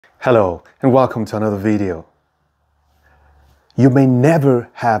Hello and welcome to another video. You may never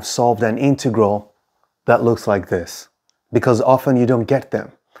have solved an integral that looks like this because often you don't get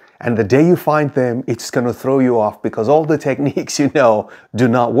them. And the day you find them, it's going to throw you off because all the techniques you know do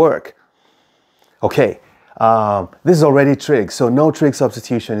not work. Okay, this is already trig, so no trig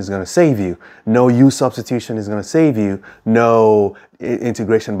substitution is going to save you. No U substitution is going to save you. No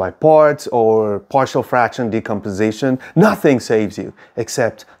integration by parts or partial fraction decomposition. Nothing saves you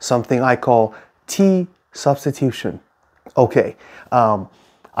except something I call T substitution. Okay,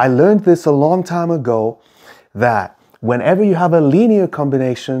 I learned this a long time ago that whenever you have a linear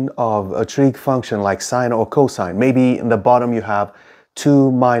combination of a trig function like sine or cosine, maybe in the bottom you have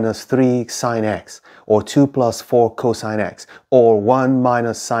 2 minus 3 sine x, or 2 plus 4 cosine x, or 1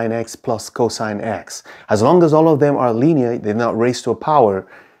 minus sine x plus cosine x. As long as all of them are linear, they're not raised to a power,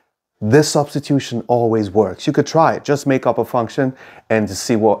 this substitution always works. You could try it. Just make up a function and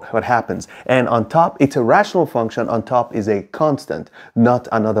see what happens. And on top, it's a rational function. On top is a constant, not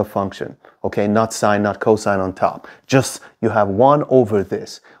another function. Okay, not sine, not cosine on top. Just you have 1 over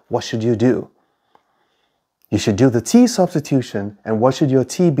this. What should you do? You should do the T substitution, and what should your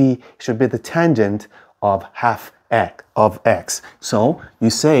T be? It should be the tangent of half x of x. So you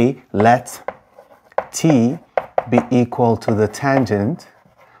say let T be equal to the tangent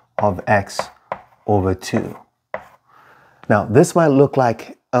of x over 2. Now this might look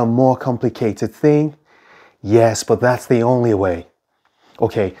like a more complicated thing. Yes, but that's the only way.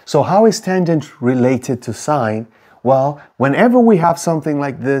 Okay, so how is tangent related to sine? Well, whenever we have something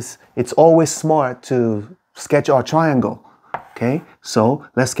like this, it's always smart to sketch our triangle. Okay, so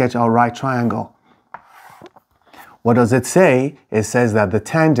let's sketch our right triangle. What does it say? It says that the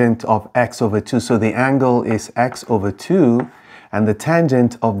tangent of x over 2, so the angle is x over 2, and the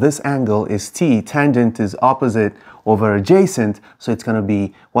tangent of this angle is t. Tangent is opposite over adjacent, so it's going to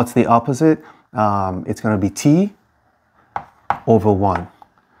be, what's the opposite? It's going to be t over 1.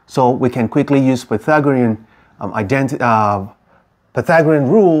 So we can quickly use Pythagorean Pythagorean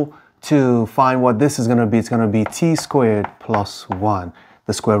rule to find what this is going to be. It's going to be t squared plus 1,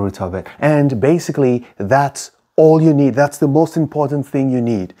 the square root of it. And basically, that's all you need. That's the most important thing you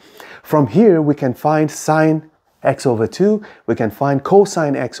need. From here, we can find sine x over 2. We can find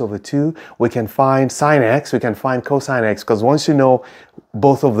cosine x over 2. We can find sine x. We can find cosine x. Because once you know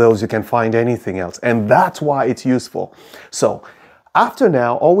both of those, you can find anything else. And that's why it's useful. So after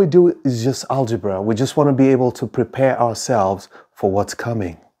now, all we do is just algebra. We just want to be able to prepare ourselves for what's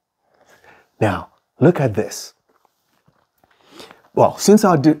coming. Now, look at this. Well, since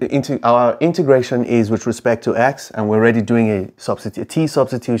our integration is with respect to x, and we're already doing a t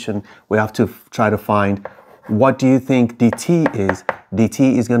substitution, we have to try to find what do you think dt is.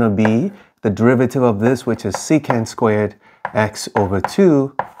 Dt is going to be the derivative of this, which is secant squared x over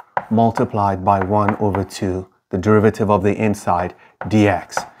 2 multiplied by 1 over 2, the derivative of the inside,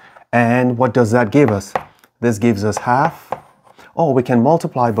 dx. And what does that give us? This gives us half. Oh, we can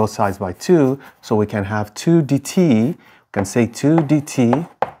multiply both sides by 2, so we can have 2 dt. We can say 2 dt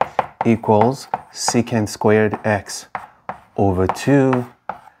equals secant squared x over 2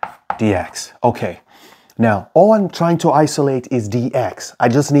 dx. Okay, now all I'm trying to isolate is dx. I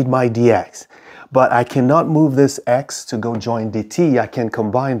just need my dx. But I cannot move this x to go join dt. I can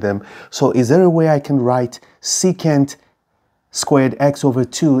combine them. So is there a way I can write secant squared x over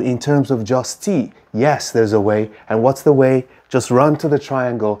 2 in terms of just t? Yes, there's a way. And what's the way? Just run to the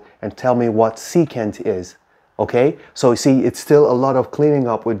triangle and tell me what secant is. Okay? So you see, it's still a lot of cleaning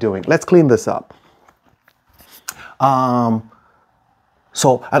up we're doing. Let's clean this up.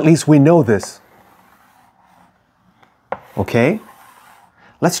 So at least we know this. Okay?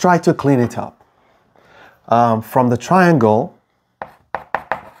 Let's try to clean it up. From the triangle,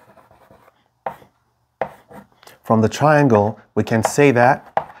 we can say that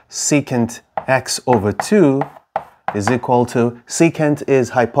secant x over 2 is equal to, secant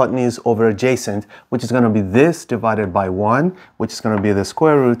is hypotenuse over adjacent, which is going to be this divided by 1, which is going to be the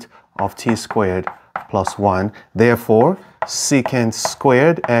square root of t squared plus 1. Therefore, secant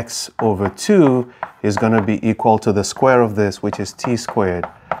squared x over 2 is going to be equal to the square of this, which is t squared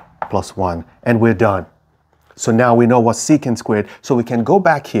plus 1. And we're done. So now we know what's secant squared. So we can go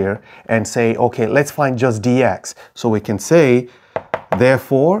back here and say, okay, let's find just dx. So we can say,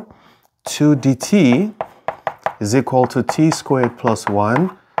 therefore, 2 dt is equal to t squared plus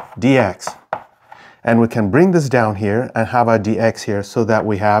 1 dx. And we can bring this down here and have our dx here so that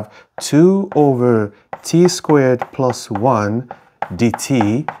we have 2 over t squared plus 1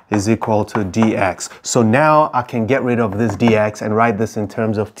 dt is equal to dx. So now I can get rid of this dx and write this in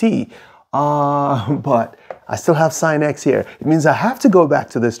terms of t. But I still have sine x here. It means I have to go back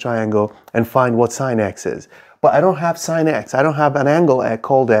to this triangle and find what sine x is. But I don't have sine x. I don't have an angle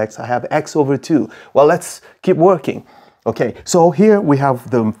called x. I have x over 2. Well, let's keep working. Okay, so here we have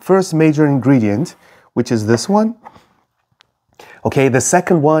the first major ingredient, which is this one. Okay, the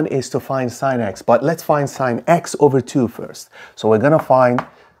second one is to find sine x, but let's find sine x over 2 first. So we're going to find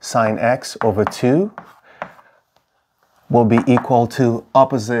sine x over 2 will be equal to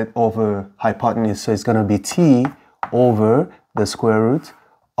opposite over hypotenuse. So it's going to be t over the square root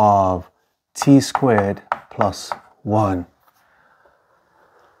of t squared plus 1.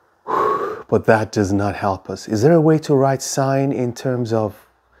 But that does not help us. Is there a way to write sine in terms of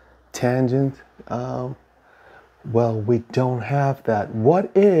tangent? Well, we don't have that. What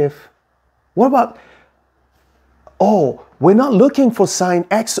about, oh, we're not looking for sine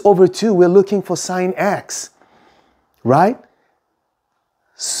x over 2. We're looking for sine x, right?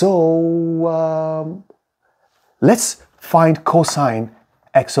 So let's find cosine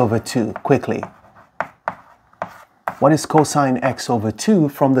x over 2 quickly. What is cosine x over 2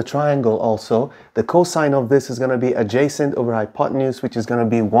 from the triangle also? The cosine of this is going to be adjacent over hypotenuse, which is going to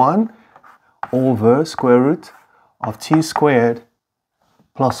be 1 over square root of t squared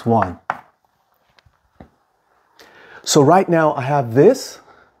plus 1. So right now I have this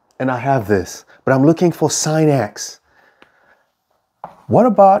and I have this, but I'm looking for sine x. What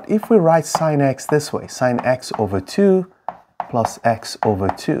about if we write sine x this way? Sine x over 2 plus x over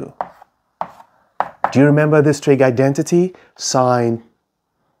 2. Do you remember this trig identity? Sine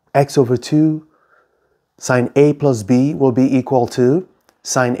x over 2, sine a plus b will be equal to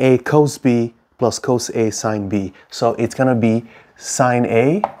sine a cos b plus cos a sine b. So it's going to be sine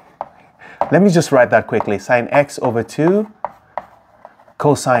a. Let me just write that quickly. Sine x over 2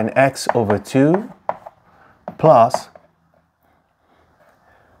 cosine x over 2 plus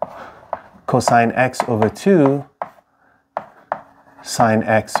cosine x over 2 sine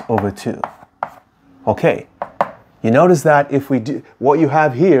x over 2. Okay, you notice that if we do, what you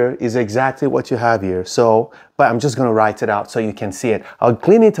have here is exactly what you have here. So, but I'm just going to write it out so you can see it. I'll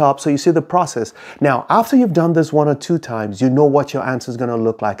clean it up so you see the process. Now, after you've done this 1 or 2 times, you know what your answer is going to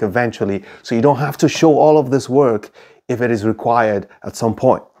look like eventually. So you don't have to show all of this work if it is required at some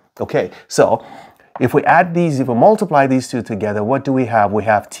point. Okay, so if we add these, if we multiply these two together, what do we have? We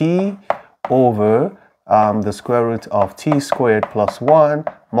have t over the square root of t squared plus 1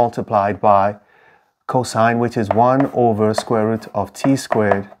 multiplied by cosine, which is 1 over square root of t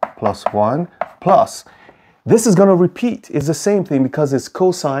squared plus 1 plus. This is going to repeat. It's the same thing because it's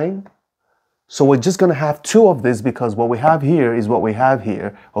cosine. So we're just going to have 2 of this because what we have here is what we have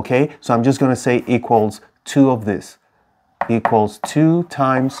here. Okay, so I'm just going to say equals 2 of this. Equals 2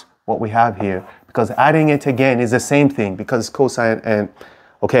 times what we have here. Because adding it again is the same thing because it's cosine and,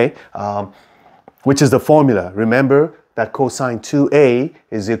 okay, which is the formula. Remember that cosine 2a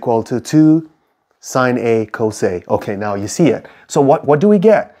is equal to 2 sine a cos a. Okay, now you see it. So what do we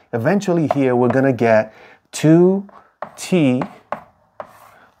get? Eventually here we're going to get 2t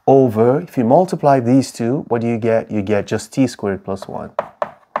over, if you multiply these two, what do you get? You get just t squared plus 1.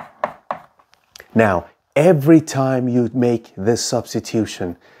 Now, every time you make this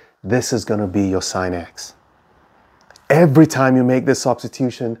substitution, this is going to be your sine x. Every time you make this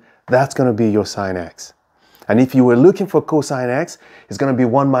substitution, that's going to be your sine x. And if you were looking for cosine x, it's going to be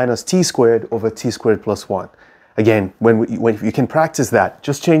 1 minus t squared over t squared plus 1. Again, when you can practice that,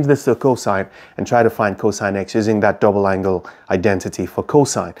 just change this to cosine and try to find cosine x using that double angle identity for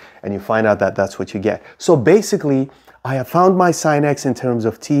cosine. And you find out that that's what you get. So basically, I have found my sine x in terms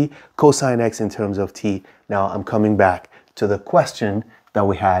of t, cosine x in terms of t. Now I'm coming back to the question that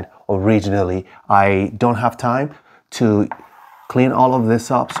we had originally. I don't have time to clean all of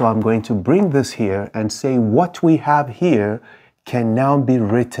this up, so I'm going to bring this here and say what we have here can now be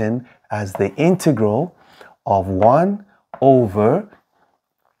written as the integral of 1 over,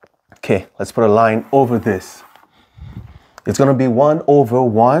 okay, let's put a line over this. It's going to be 1 over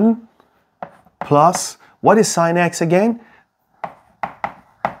 1 plus, what is sine x again?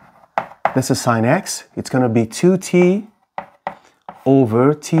 This is sine x. It's going to be 2t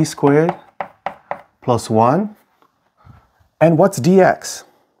over t squared plus 1. And what's dx?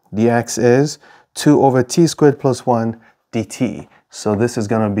 Dx is 2 over t squared plus 1 dt. So this is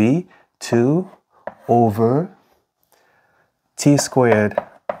going to be 2 over t squared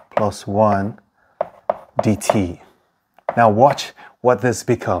plus 1 dt. Now watch what this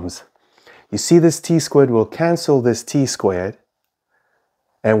becomes. You see this t squared will cancel this t squared.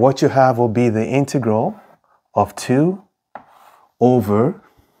 And what you have will be the integral of 2 over,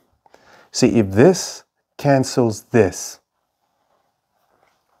 see if this cancels this,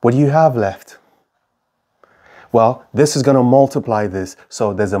 what do you have left? Well, this is going to multiply this.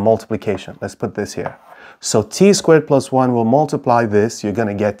 So there's a multiplication. Let's put this here. So t squared plus 1 will multiply this. You're going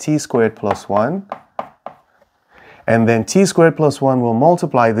to get t squared plus 1. And then t squared plus 1 will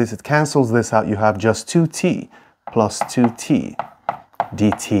multiply this. It cancels this out. You have just 2t plus 2t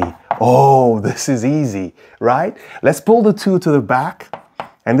dt. Oh, this is easy, right? Let's pull the 2 to the back.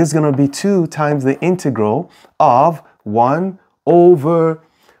 And this is going to be 2 times the integral of 1 over,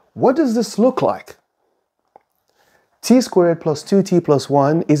 what does this look like? T squared plus 2t plus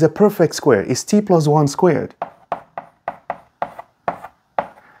 1 is a perfect square. It's t plus 1 squared.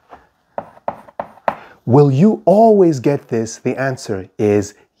 Will you always get this? The answer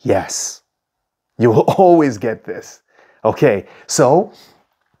is yes. You will always get this. Okay, so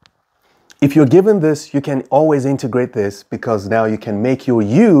if you're given this, you can always integrate this because now you can make your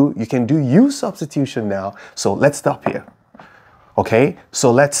u, you can do u substitution now. So let's stop here. Okay,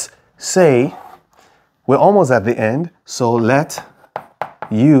 so let's say we're almost at the end. So let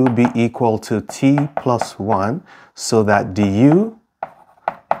u be equal to t plus 1 so that du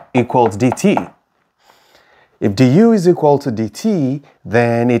equals dt. If du is equal to dt,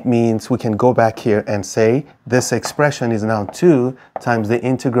 then it means we can go back here and say this expression is now 2 times the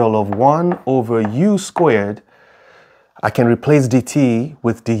integral of 1 over u squared. I can replace dt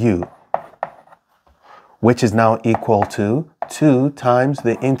with du, which is now equal to 2 times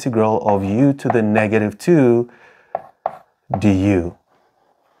the integral of u to the negative 2 du.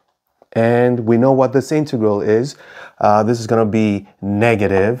 And we know what this integral is. This is going to be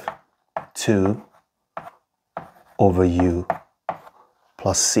negative 2 over u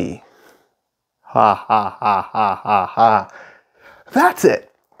plus c. Ha, ha, ha, ha, ha, ha. That's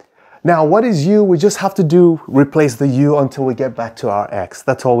it. Now, what is u? We just have to replace the u until we get back to our x.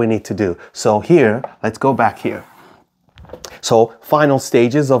 That's all we need to do. So here, let's go back here. So final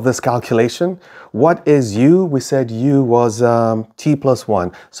stages of this calculation. What is u? We said u was t plus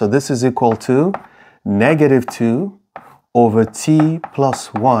 1. So this is equal to negative 2 over t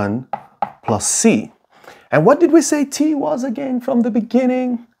plus 1 plus c. And what did we say t was again from the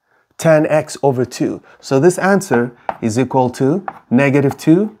beginning? Tan x over 2. So this answer is equal to negative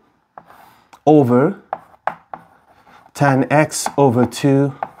 2 over tan x over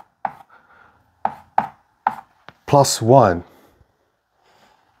 2 plus 1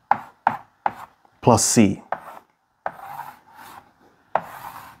 plus c.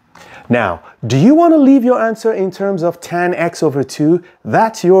 Now, do you want to leave your answer in terms of tan x over 2?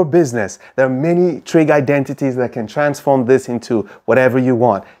 That's your business. There are many trig identities that can transform this into whatever you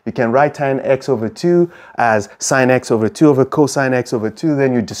want. You can write tan x over 2 as sine x over 2 over cosine x over 2.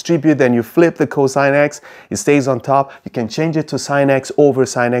 Then you distribute, then you flip the cosine x. It stays on top. You can change it to sine x over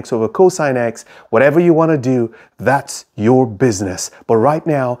cosine x. Whatever you want to do, that's your business. But right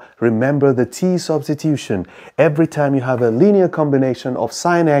now, remember the t substitution. Every time you have a linear combination of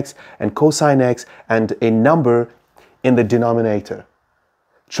sine x and cosine x and a number in the denominator.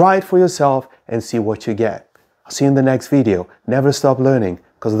 Try it for yourself and see what you get. I'll see you in the next video. Never stop learning,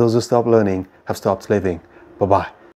 because those who stop learning have stopped living. Bye-bye.